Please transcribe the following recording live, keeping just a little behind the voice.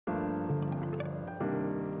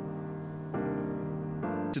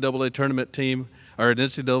NCAA tournament team or an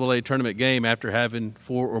NCAA tournament game after having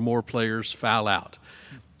 4 or more players foul out.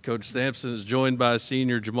 Coach Sampson is joined by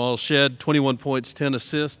senior Jamal Shedd, 21 points, 10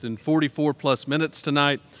 assists in 44-plus minutes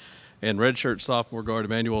tonight, and redshirt sophomore guard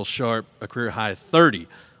Emmanuel Sharp, a career-high 30.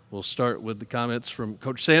 We'll start with the comments from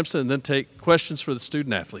Coach Sampson and then take questions for the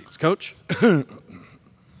student athletes. Coach?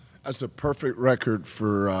 That's a perfect record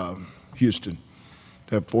for Houston,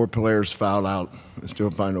 to have 4 players foul out and still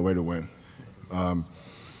find a way to win.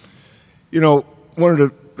 You know, one of the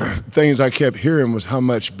things I kept hearing was how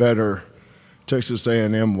much better Texas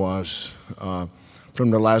A&M was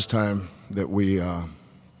from the last time that we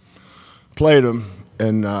played them,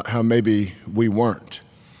 and how maybe we weren't.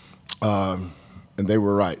 And they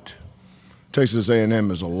were right. Texas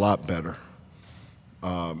A&M is a lot better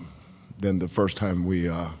than the first time we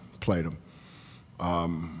played them.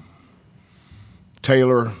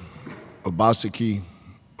 Taylor, Obaseki,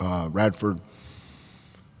 Radford,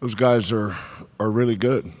 those guys are really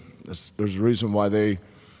good. There's a reason why they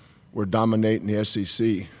were dominating the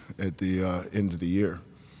SEC at the end of the year.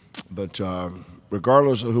 But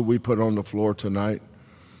regardless of who we put on the floor tonight,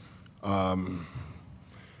 our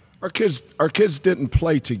kids didn't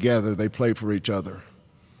play together. They played for each other,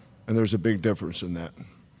 and there's a big difference in that.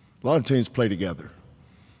 A lot of teams play together,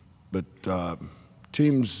 but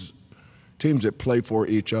teams that play for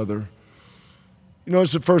each other. You know,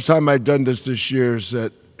 it's the first time I've done this year. Is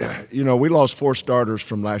that, you know, we lost 4 starters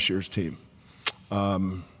from last year's team.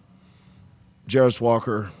 Jarris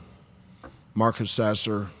Walker, Marcus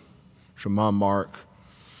Sasser, Shimon Mark,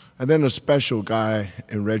 and then a special guy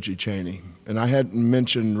in Reggie Chaney. And I hadn't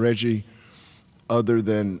mentioned Reggie other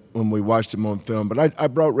than when we watched him on film, but I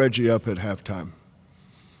brought Reggie up at halftime.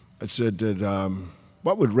 I said,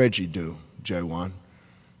 what would Reggie do, J1?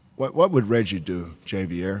 What would Reggie do,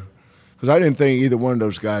 Javier? Because I didn't think either one of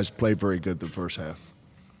those guys played very good the first half.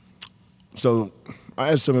 So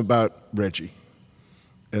I asked him about Reggie.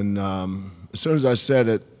 And as soon as I said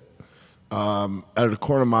it, out of the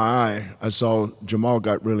corner of my eye, I saw Jamal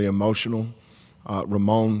got really emotional.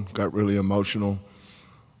 Ramon got really emotional.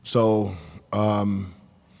 So that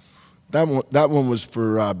one was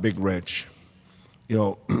for Big Reg. You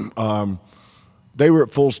know, they were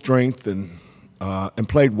at full strength and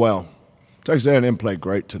played well. Texas A&M played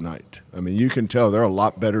great tonight. I mean, you can tell they're a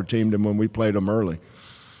lot better team than when we played them early.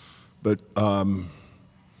 But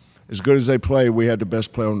as good as they played, we had the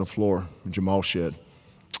best player on the floor, Jamal Shedd.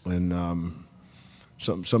 And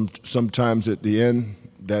sometimes at the end,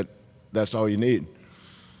 that's all you need.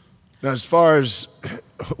 Now, as far as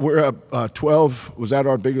we're up 12, was that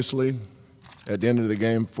our biggest lead at the end of the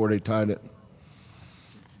game before they tied it?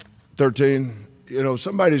 13. You know,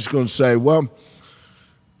 somebody's going to say, well,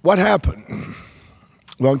 what happened?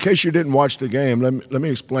 Well, in case you didn't watch the game, let me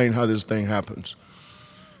explain how this thing happens.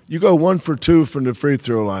 You go 1 for 2 from the free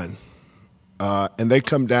throw line, and they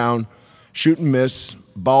come down, shoot and miss,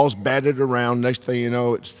 balls batted around. Next thing you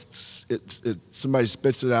know, somebody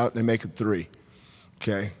spits it out and they make it 3.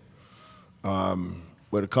 Okay,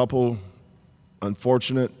 with a couple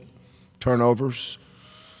unfortunate turnovers,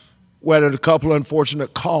 we had a couple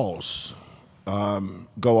unfortunate calls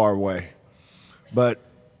go our way, but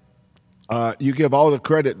you give all the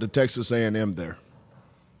credit to Texas A&M there.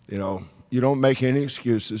 You know, you don't make any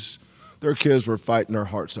excuses. Their kids were fighting their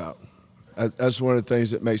hearts out. That's one of the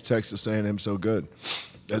things that makes Texas A&M so good.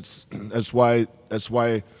 That's why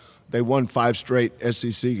they won 5 straight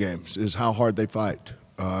SEC games, is how hard they fight.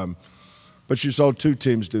 But you saw 2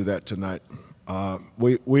 teams do that tonight.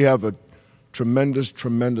 We have a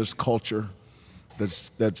tremendous culture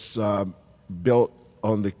that's built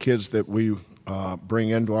on the kids that we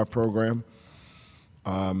bring into our program.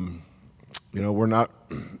 You know, we're not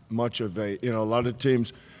much of a, you know, a lot of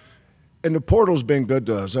teams, and the portal's been good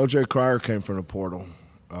to us. O.J. Cryer came from the portal.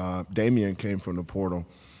 Damian came from the portal.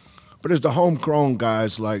 But as the homegrown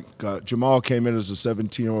guys, like Jamal came in as a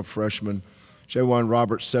 17-year-old freshman, J1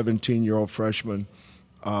 Roberts, 17-year-old freshman,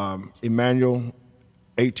 Emmanuel,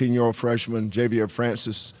 18-year-old freshman, Javier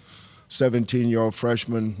Francis, 17-year-old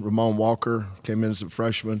freshman, Ramon Walker came in as a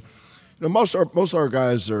freshman. You know, most of our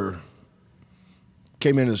guys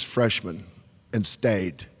came in as freshmen and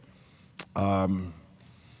stayed. And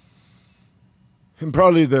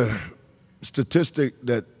probably the statistic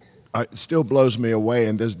that still blows me away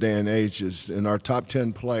in this day and age is in our top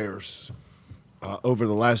 10 players over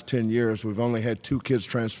the last 10 years, we've only had 2 kids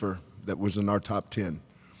transfer that was in our top 10.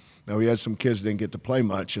 Now, we had some kids that didn't get to play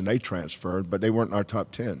much, and they transferred, but they weren't in our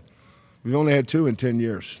top 10. We've only had 2 in 10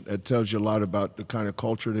 years. That tells you a lot about the kind of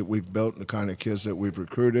culture that we've built and the kind of kids that we've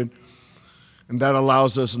recruited. And that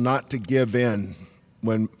allows us not to give in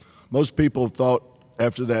when most people thought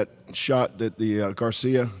after that shot that the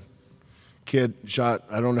Garcia kid shot.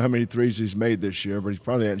 I don't know how many threes he's made this year, but he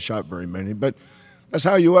probably hasn't shot very many. But that's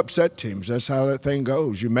how you upset teams. That's how that thing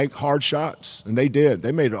goes. You make hard shots, and they did.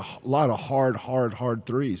 They made a lot of hard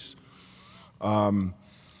threes.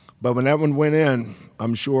 But when that one went in,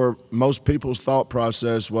 I'm sure most people's thought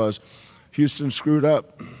process was, Houston screwed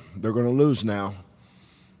up. They're going to lose now.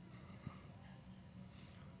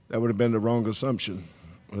 That would have been the wrong assumption,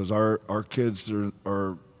 because our kids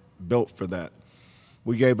are built for that.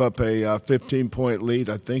 We gave up a 15-point lead,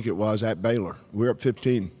 I think it was, at Baylor. We were up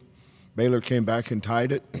 15. Baylor came back and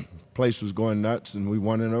tied it. Place was going nuts, and we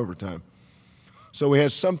won in overtime. So we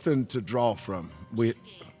had something to draw from. It's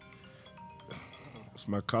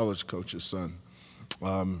my college coach's son.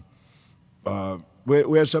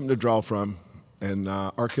 We had something to draw from, and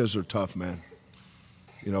our kids are tough, man.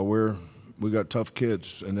 You know, we got tough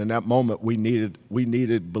kids, and in that moment we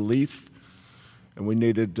needed belief, and we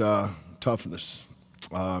needed toughness.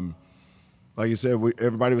 Like you said,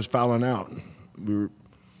 everybody was fouling out.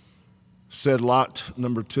 Said Lot,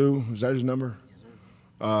 number 2, is that his number?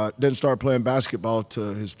 Didn't start playing basketball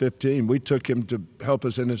to his 15. We took him to help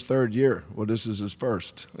us in his 3rd year. Well, this is his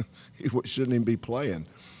 1st. He shouldn't even be playing.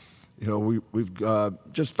 You know, we've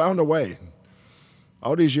just found a way.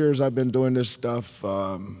 All these years I've been doing this stuff,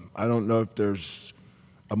 I don't know if there's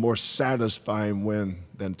a more satisfying win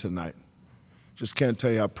than tonight. Just can't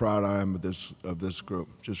tell you how proud I am of this group.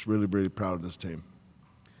 Just really, really proud of this team.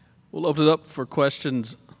 We'll open it up for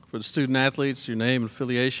questions for the student athletes, your name and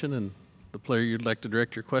affiliation, and the player you'd like to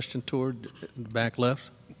direct your question toward in the back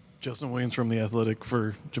left. Justin Williams from The Athletic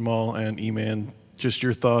for Jamal and E-Man. Just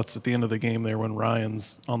your thoughts at the end of the game there when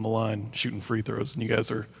Ryan's on the line shooting free throws and you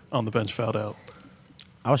guys are on the bench fouled out.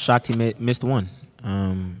 I was shocked he missed one.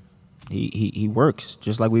 He works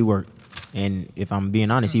just like we work. And if I'm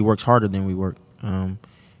being honest, he works harder than we work.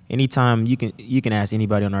 Anytime you can ask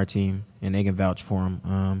anybody on our team and they can vouch for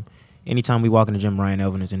him. Anytime we walk in the gym, Ryan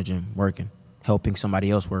Elvin is in the gym working, helping somebody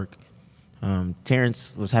else work.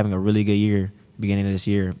 Terrence was having a really good year beginning of this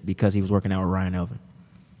year because he was working out with Ryan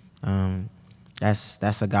Elvin.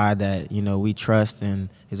 That's a guy that, you know, we trust and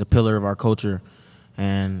is a pillar of our culture.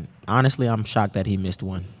 And honestly, I'm shocked that he missed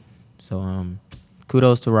one. So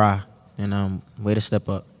kudos to Ra, and way to step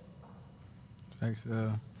up. Thanks.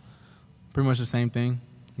 Pretty much the same thing.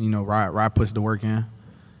 You know, Ra puts the work in,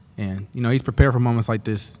 and you know he's prepared for moments like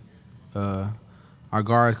this. Our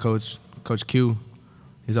guard coach, Coach Q,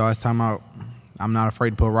 he's always talking about, I'm not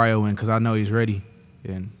afraid to put Ryo in because I know he's ready,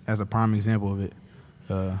 and that's a prime example of it.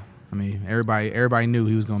 I mean, everybody knew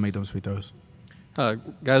he was going to make those free throws.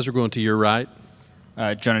 Guys are going to your right.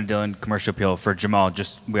 Jonah Dillon, commercial appeal for Jamal.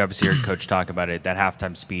 We obviously heard Coach talk about it, that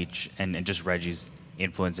halftime speech, and just Reggie's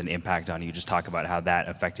influence and impact on you. Just talk about how that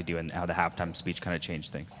affected you and how the halftime speech kind of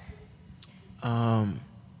changed things.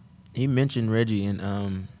 He mentioned Reggie,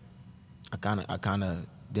 and I kind of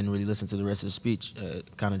didn't really listen to the rest of the speech.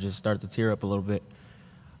 Kind of just started to tear up a little bit.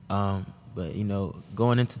 But you know,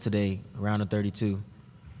 going into today, round of 32,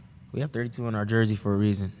 we have 32 on our jersey for a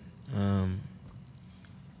reason.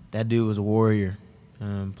 That dude was a warrior.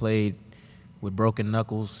 Played with broken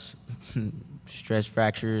knuckles, stress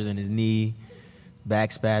fractures in his knee,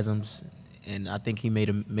 back spasms, and I think he may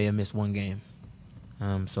have missed one game.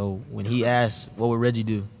 So when he asked, what would Reggie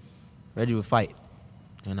do? Reggie would fight,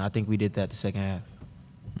 and I think we did that the second half.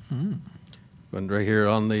 Mm-hmm. Going right here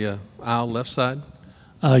on the aisle left side.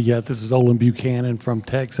 Yeah, this is Olin Buchanan from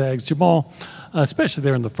Texags. Jamal, especially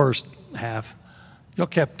there in the first half, y'all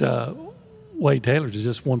kept Wade Taylor to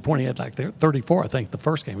just 1 point. He had like 34, I think, the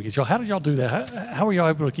first game against y'all. How did y'all do that? How were y'all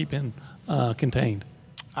able to keep him contained?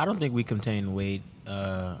 I don't think we contained Wade.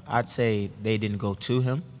 I'd say they didn't go to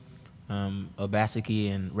him.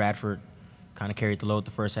 Obaseki and Radford kind of carried the load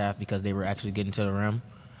the first half because they were actually getting to the rim.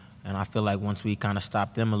 And I feel like once we kind of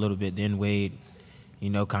stopped them a little bit, then Wade,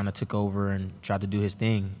 you know, kind of took over and tried to do his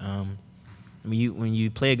thing. I mean, when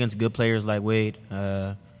you play against good players like Wade,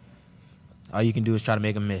 all you can do is try to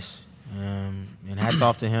make him miss. And hats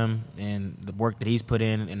off to him and the work that he's put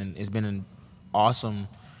in, and it's been an awesome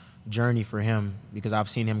journey for him because I've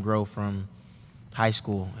seen him grow from high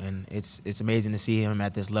school, and it's amazing to see him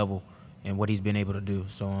at this level and what he's been able to do.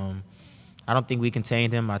 So I don't think we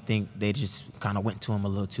contained him. I think they just kind of went to him a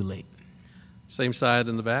little too late. Same side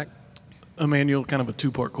in the back. Emmanuel, kind of a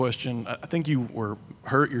two-part question. I think you were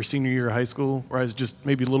hurt your senior year of high school, right? Just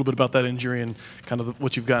maybe a little bit about that injury and kind of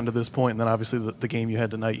what you've gotten to this point, and then obviously the game you had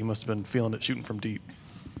tonight, you must have been feeling it shooting from deep.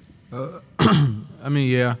 I mean,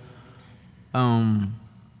 yeah.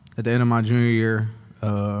 At the end of my junior year,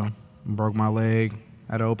 broke my leg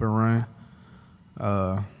at an open run.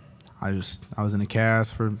 I was in the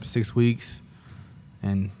cast for 6 weeks,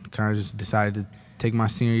 and kind of just decided to take my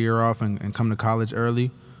senior year off and come to college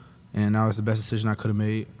early, and that was the best decision I could have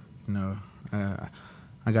made. You know,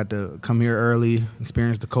 I got to come here early,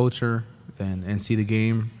 experience the culture, and see the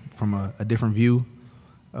game from a different view.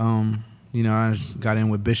 You know, I just got in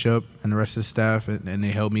with Bishop and the rest of the staff, and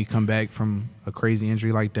they helped me come back from a crazy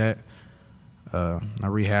injury like that. I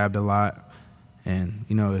rehabbed a lot, and,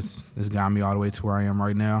 you know, it's got me all the way to where I am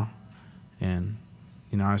right now. And,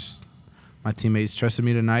 you know, my teammates trusted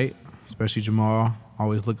me tonight, especially Jamal,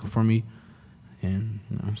 always looking for me. And,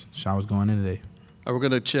 you know, shot was going in today. We're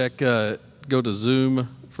going to check, go to Zoom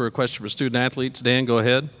for a question for student athletes. Dan, go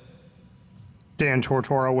ahead. Dan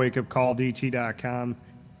Tortora, wakeupcalldt.com.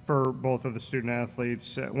 For both of the student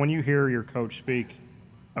athletes, when you hear your coach speak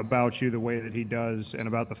about you the way that he does and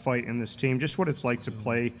about the fight in this team, just what it's like to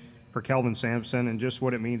play for Kelvin Sampson and just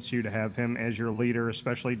what it means to you to have him as your leader,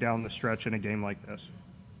 especially down the stretch in a game like this.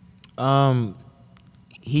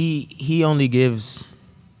 He only gives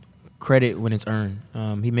credit when it's earned.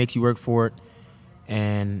 He makes you work for it,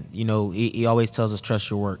 and, you know, he always tells us trust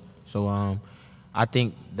your work. So I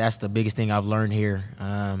think that's the biggest thing I've learned here.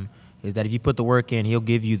 Is that if you put the work in, he'll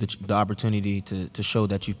give you the opportunity to show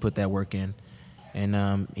that you've put that work in.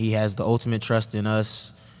 And he has the ultimate trust in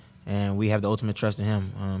us, and we have the ultimate trust in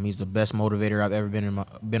him. He's the best motivator I've ever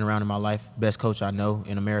been around in my life, best coach I know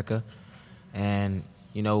in America. And,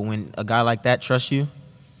 you know, when a guy like that trusts you,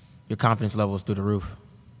 your confidence level is through the roof.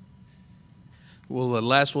 Well, the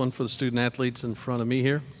last one for the student athletes in front of me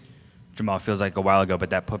here. Jamal, feels like a while ago, but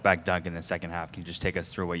that putback dunk in the second half, can you just take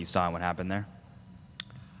us through what you saw and what happened there?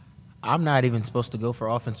 I'm not even supposed to go for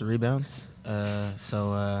offensive rebounds,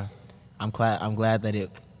 so I'm glad that it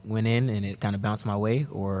went in and it kind of bounced my way.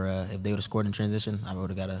 Or if they would have scored in transition, I would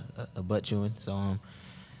have got a butt chewing. So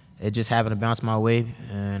it just happened to bounce my way,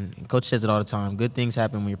 and Coach says it all the time. Good things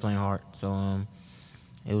happen when you're playing hard. So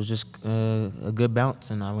it was just a good bounce,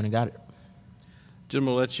 and I went and got it. Jim,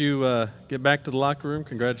 we'll let you get back to the locker room.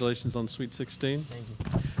 Congratulations on Sweet 16. Thank you.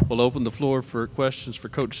 We'll open the floor for questions for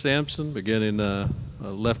Coach Sampson, beginning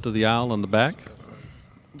left of the aisle on the back.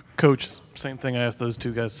 Coach, same thing I asked those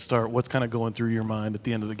two guys to start. What's kind of going through your mind at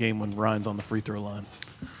the end of the game when Ryan's on the free throw line?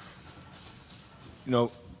 You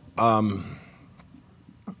know,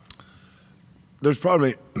 there's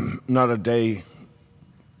probably not a day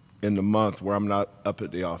in the month where I'm not up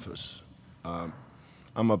at the office.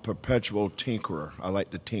 I'm a perpetual tinkerer. I like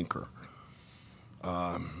to tinker.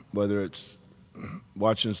 Whether it's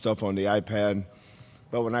watching stuff on the iPad,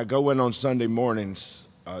 but when I go in on Sunday mornings,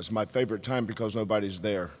 it's my favorite time because nobody's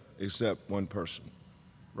there except one person,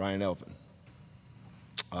 Ryan Elvin.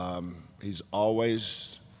 He's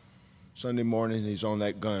always, Sunday morning, he's on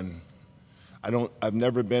that gun. I've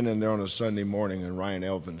never been in there on a Sunday morning and Ryan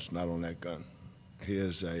Elvin's not on that gun. He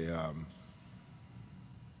is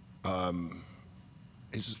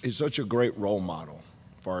he's such a great role model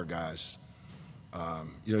for our guys.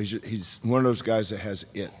 You know, he's one of those guys that has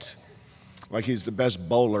it. Like, he's the best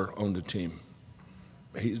bowler on the team.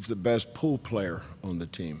 He's the best pool player on the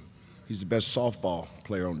team. He's the best softball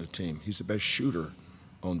player on the team. He's the best shooter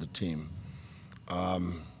on the team.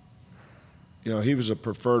 You know, he was a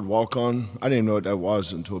preferred walk-on. I didn't know what that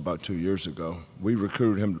was until about 2 years ago. We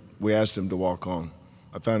recruited him. We asked him to walk on.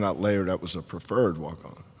 I found out later that was a preferred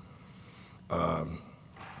walk-on.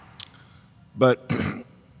 But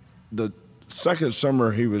the second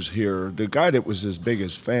summer he was here, the guy that was his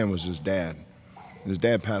biggest fan was his dad. And his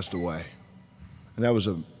dad passed away. And that was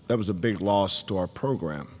a big loss to our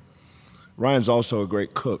program. Ryan's also a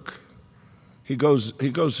great cook. He goes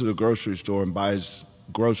to the grocery store and buys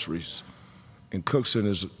groceries and cooks in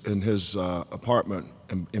his apartment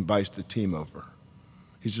and invites the team over.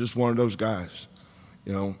 He's just one of those guys,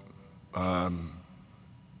 you know.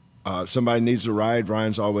 Somebody needs a ride,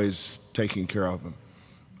 Ryan's always taking care of them.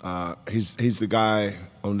 He's the guy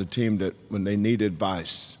on the team that when they need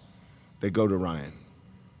advice, they go to Ryan.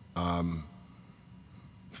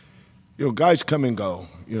 You know, guys come and go.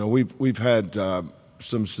 You know, we've had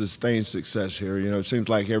some sustained success here. You know, it seems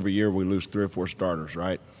like every year we lose 3 or 4 starters,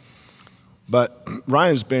 right? But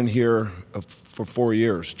Ryan's been here for 4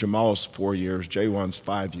 years. Jamal's 4 years. Jaywan's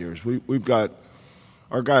 5 years. We've got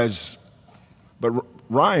our guys, but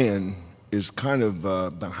Ryan is kind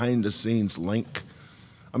of behind-the-scenes link.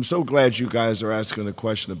 I'm so glad you guys are asking a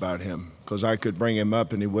question about him, because I could bring him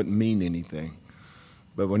up and he wouldn't mean anything.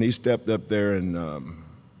 But when he stepped up there and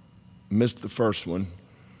missed the first one,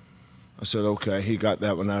 I said, okay, he got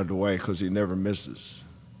that one out of the way because he never misses.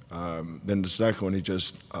 Then the second one, he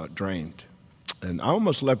just drained. And I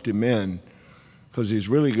almost left him in because he's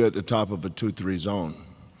really good at the top of a 2-3 zone.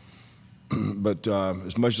 but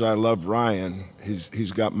as much as I love Ryan,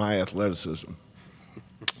 he's got my athleticism,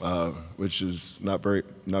 which is not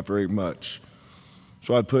very much.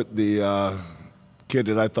 So I put the kid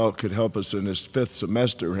that I thought could help us in his 5th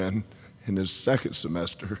semester in his 2nd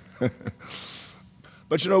semester.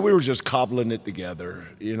 But, we were just cobbling it together.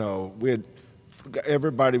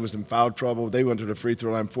 Everybody was in foul trouble. They went to the free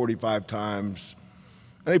throw line 45 times,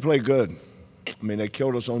 and they played good. I mean, they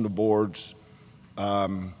killed us on the boards. But,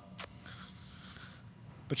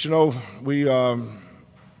 we,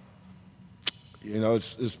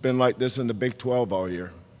 it's been like this in the Big 12 all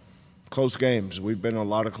year. Close games. We've been in a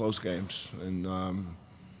lot of close games. And,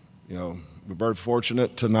 we're very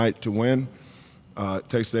fortunate tonight to win.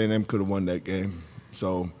 Texas A&M could have won that game.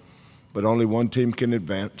 So, but only one team can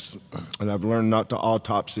advance. And I've learned not to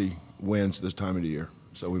autopsy wins this time of the year.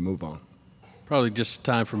 So we move on. Probably just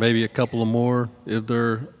time for maybe a couple of more. If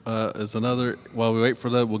there is another, while we wait for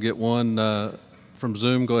that, we'll get one from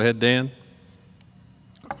Zoom. Go ahead, Dan.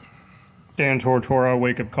 Dan Tortora,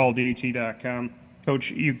 wakeupcalldt.com.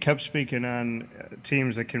 Coach, you kept speaking on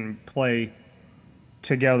teams that can play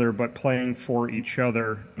together but playing for each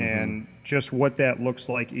other, and just what that looks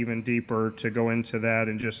like even deeper to go into that,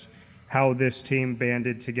 and just how this team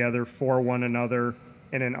banded together for one another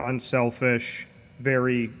in an unselfish,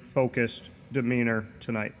 very focused demeanor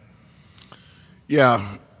tonight.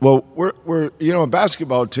 Yeah, well, we're a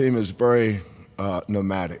basketball team is very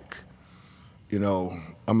nomadic.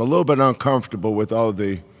 I'm a little bit uncomfortable with all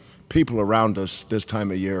the people around us this time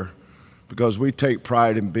of year because we take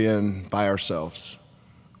pride in being by ourselves.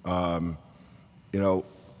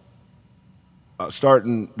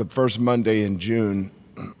 Starting the first Monday in June,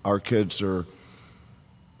 our kids are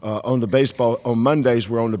on Mondays,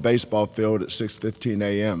 we're on the baseball field at 6:15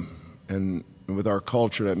 a.m. And with our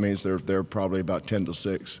culture, that means they're there probably about 10 to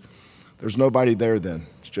 6. There's nobody there then.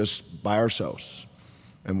 It's just by ourselves.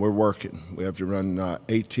 And we're working. We have to run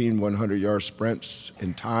 18 100-yard sprints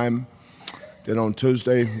in time. Then on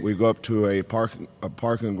Tuesday, we go up to a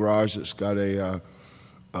parking garage that's got a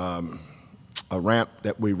ramp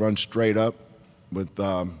that we run straight up with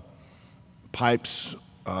pipes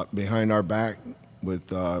behind our back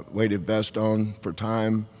with weighted vest on for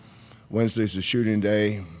time. Wednesday's a shooting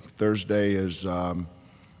day. Thursday is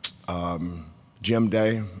gym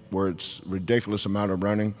day, where it's ridiculous amount of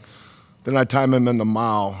running. Then I time them in the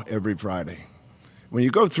mile every Friday. When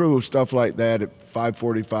you go through stuff like that at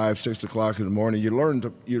 5:45, 6 o'clock in the morning, you learn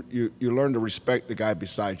to respect the guy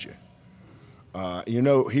beside you.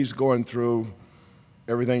 He's going through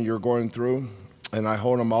everything you're going through, and I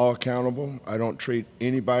hold them all accountable. I don't treat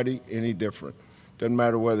anybody any different. Doesn't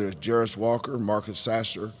matter whether it's Jarris Walker, Marcus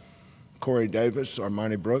Sasser, Corey Davis,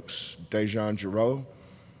 Armani Brooks, Dejan Giroux,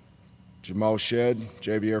 Jamal Shedd,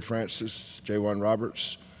 Javier Francis, J1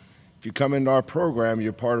 Roberts. If you come into our program,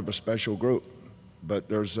 you're part of a special group, but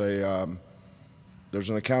there's an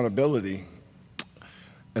accountability,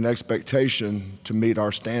 an expectation to meet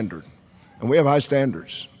our standard, and we have high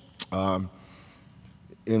standards. It's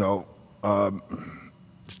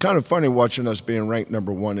kind of funny watching us being ranked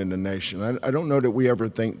 #1 in the nation. I don't know that we ever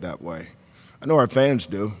think that way. I know our fans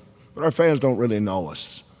do, but our fans don't really know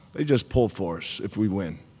us. They just pull for us if we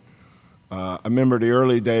win. I remember the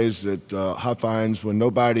early days at Huffines when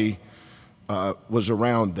nobody was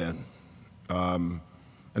around then. And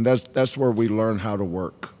that's where we learn how to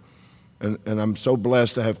work. And I'm so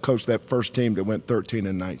blessed to have coached that first team that went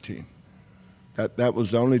 13-19. That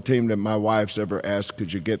was the only team that my wife's ever asked,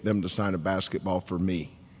 could you get them to sign a basketball for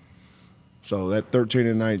me? So that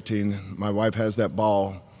 13-19, my wife has that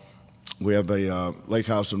ball. We have a lake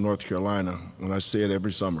house in North Carolina, and I see it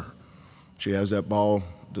every summer. She has that ball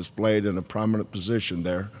displayed in a prominent position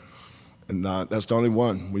there. And that's the only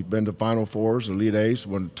one. We've been to Final Fours, Elite Eights,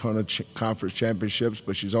 won a ton of conference championships,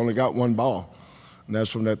 but she's only got one ball, and that's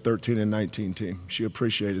from that 13-19 team. She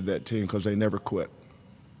appreciated that team because they never quit.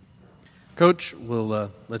 Coach, we'll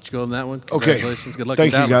let you go on that one. Okay. Congratulations. Good luck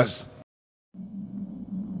Thank in you, Dallas. guys.